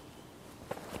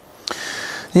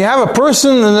 You have a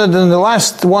person, and then the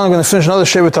last one, I'm going to finish another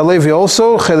Shevet HaLevi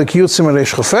also, Chelik Yutzim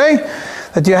Reish Chafei,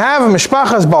 that you have a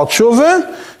Mishpachas Baal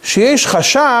Tshuva, Sheyesh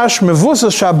Chashash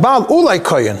Mevusas Shabal Ulai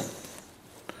Kohen.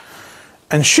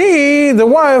 And she, the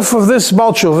wife of this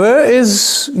Baal Tshuva,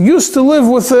 used to live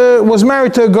was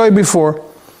married to a guy before.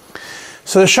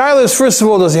 So the shaila is, first of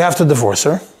all, does he have to divorce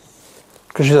her?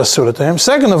 Because she does surah to him.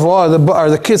 Second of all, are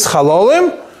the kids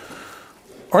chalolim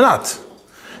or not?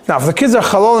 Now, if the kids are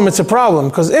chalolim, it's a problem,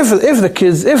 because if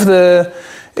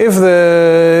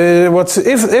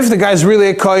the guy's really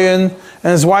a kohen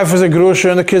and his wife is a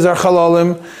grusha and the kids are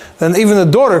chalolim, then even the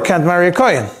daughter can't marry a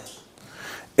kohen.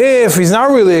 If he's not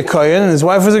really a kohen and his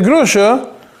wife is a grusha,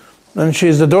 then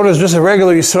the daughter is just a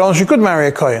regular Yisrael and she could marry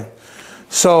a kohen.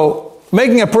 So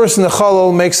making a person a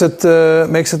chalal makes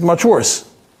it much worse.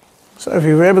 So if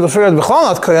you're able to figure out b'chal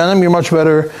not kohenim,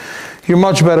 you're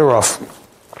much better off.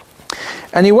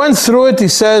 And he went through it. He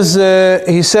says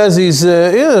he's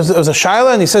there was a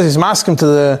shaila, and he says he's masking to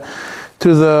the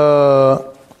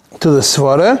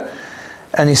svara,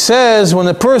 and he says when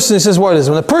a person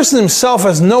when a person himself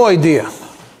has no idea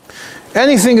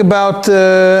anything about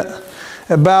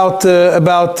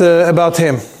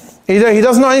him. He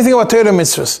doesn't know anything about Torah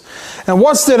mitzvahs. And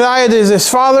what's the raya is his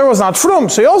father was not frum,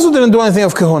 so he also didn't do anything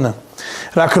of kahuna.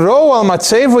 Rakro al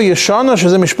matzeva yeshana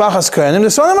sheze mishpachas kohenim. The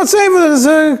son of matzeva is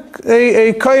a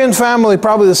kohen family,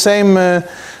 probably the same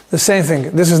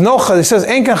thing. This is no. He says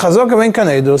ein kan chazaka vein kan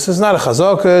edus. This is not a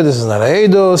chazaka. This is not a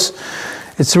edus.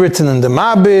 It's written in the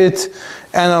mabit,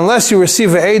 and unless you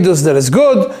receive an edus that is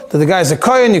good, that the guy is a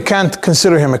kohen, you can't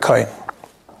consider him a kohen.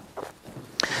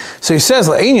 So he says,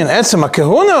 "La'inyan etzem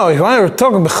ha'kehuna." You want to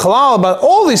talk about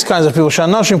all these kinds of people,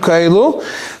 shanashim kailu.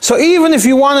 So even if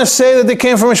you want to say that they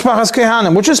came from mishpachas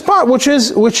kehanim,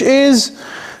 which is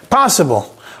possible,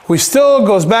 we still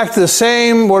goes back to the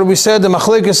same what we said, the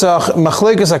machlekes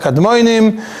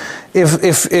hakadmoinim.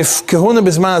 If kehuna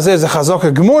bisman hazeh is a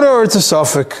chazaka gemura or it's a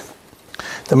sofik.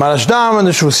 The Marashdam and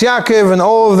the Shvus Yaakov and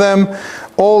all of them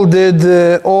all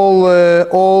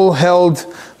held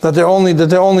that they're only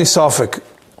sofik.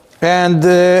 And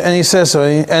he says so.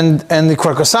 And the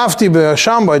Krakosafti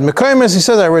be'Hasham by Mekaymes, he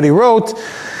says, I already wrote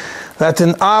that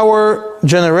in our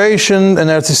generation in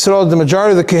Eretz Yisrael, the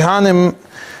majority of the Kehanim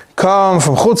come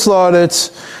from Chutz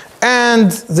La'aretz,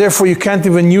 and therefore you can't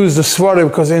even use the Svara,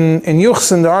 because in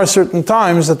Yuchsin there are certain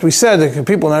times that we said that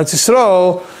people in Eretz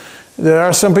Yisrael, there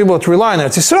are some people that rely on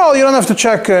Eretz Yisrael, you don't have to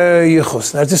check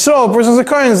Yichus. In Eretz Yisrael, a person's a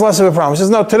Kohen is less of a problem. He says,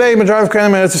 no, today majority of Kohanim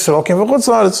in Eretz Yisrael came from Chutz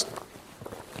La'aretz.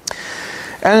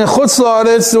 And in Chutz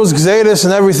La'aretz there was Gzeiros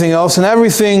and everything else, and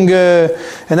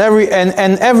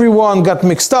everyone got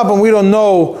mixed up, and we don't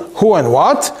know who and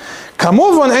what.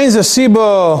 Kamuvan ein ze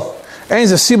siba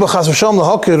chas v'shalom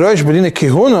lahakir rosh b'dinei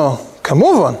kehuna.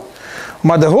 Kamuvan.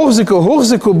 Ma da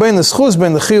huchziku bein l'schus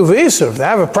bein l'chiyu v'isur. If they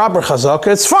have a proper chazaka,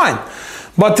 it's fine.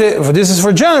 But this is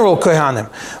for general kohanim.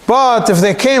 But if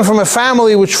they came from a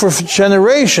family which for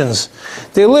generations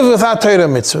they lived without Torah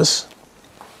mitzvahs,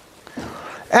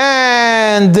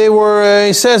 and they were,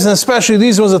 he says, and especially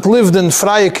these ones that lived in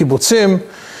Freie Kibbutzim,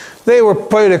 they were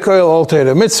Poirei Koil all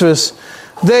Torah mitzvahs.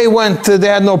 They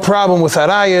had no problem with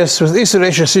Arayas, with Isur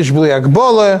Eshesish B'li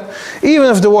Agbola. Even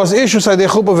if there was issues like the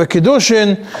Chuppah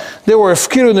v'Kiddushin, they were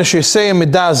Efkiru Neshisei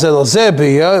Midah Zel al Zeh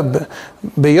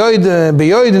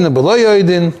B'yoidin and B'lo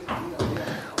yoidin.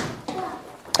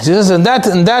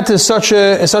 And that is such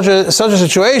a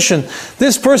situation.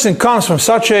 This person comes from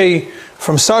such a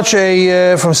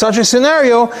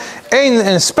scenario,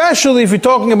 and especially if you're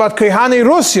talking about Kehani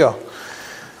Russia,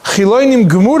 Chiloinim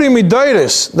Gemuri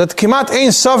Midoiris, that Kimat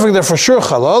ain't suffering, they're for sure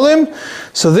Chalolim.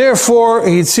 So therefore,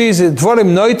 he sees it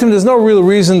Dvorim Noitim. There's no real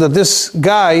reason that this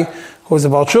guy who is a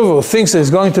Baal Tshuva, who thinks that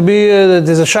he's going to be that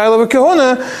there's a Shaila of a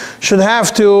Kehuna, should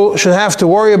have to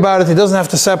worry about it. He doesn't have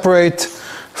to separate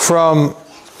from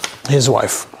his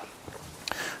wife.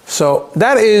 So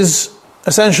that is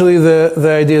essentially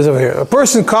the ideas over here. A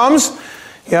person comes,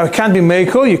 it can't be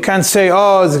mekel. You can't say,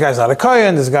 oh, this guy's not a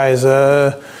kohen, this guy is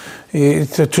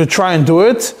to try and do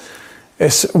it.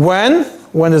 It's when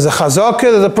there's a chazaka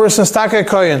that the person is taka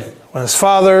kohen, when his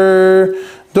father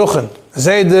duchen,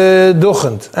 zayd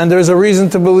duchent, and there's a reason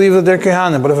to believe that they're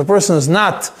kehanim. But if a person did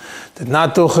not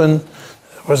duchen,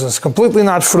 the person is completely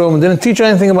not frum, didn't teach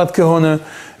anything about kehuna,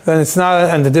 then it's not,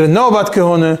 and they didn't know about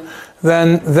kehuna,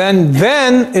 then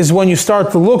is when you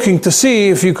start looking to see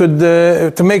if you could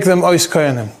to make them ois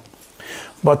kohenim.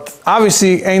 But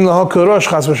obviously, ein lahakil rosh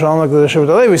chas v'shalom, like the Shevet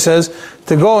HaLevi says,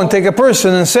 to go and take a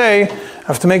person and say, I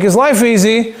have to make his life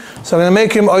easy, so I'm going to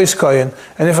make him ois kohen.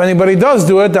 And if anybody does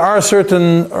do it, there are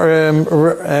certain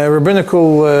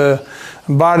rabbinical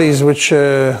bodies which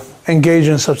engage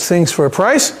in such things for a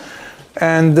price.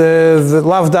 And the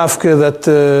lav dafka that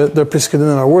their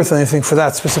piskadim are worth anything for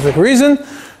that specific reason.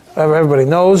 Everybody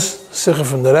knows Sikha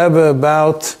from the Rebbe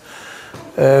about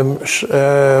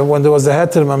when there was the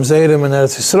Heter Mamzeirim in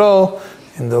Eretz Yisrael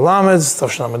in the Lameds,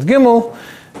 Tavshnamet Gimel,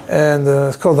 and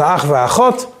it's called the Ach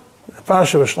V'Achot, the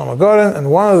Pasha V'Shlomo Goren.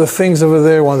 And one of the things over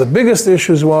there, one of the biggest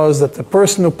issues was that the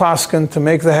person who paskin to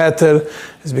make the Heter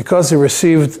is because he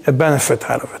received a benefit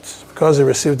out of it. Because he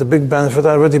received a big benefit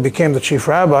out of it, he became the chief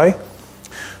rabbi.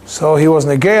 So he was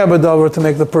negei b'davar to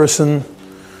make the person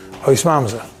ois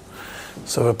mamzer.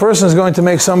 So if a person is going to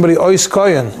make somebody ois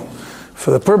kohen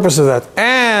for the purpose of that,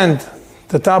 and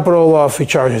the top of the law, if he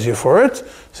charges you for it,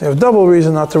 so you have double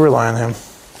reason not to rely on him.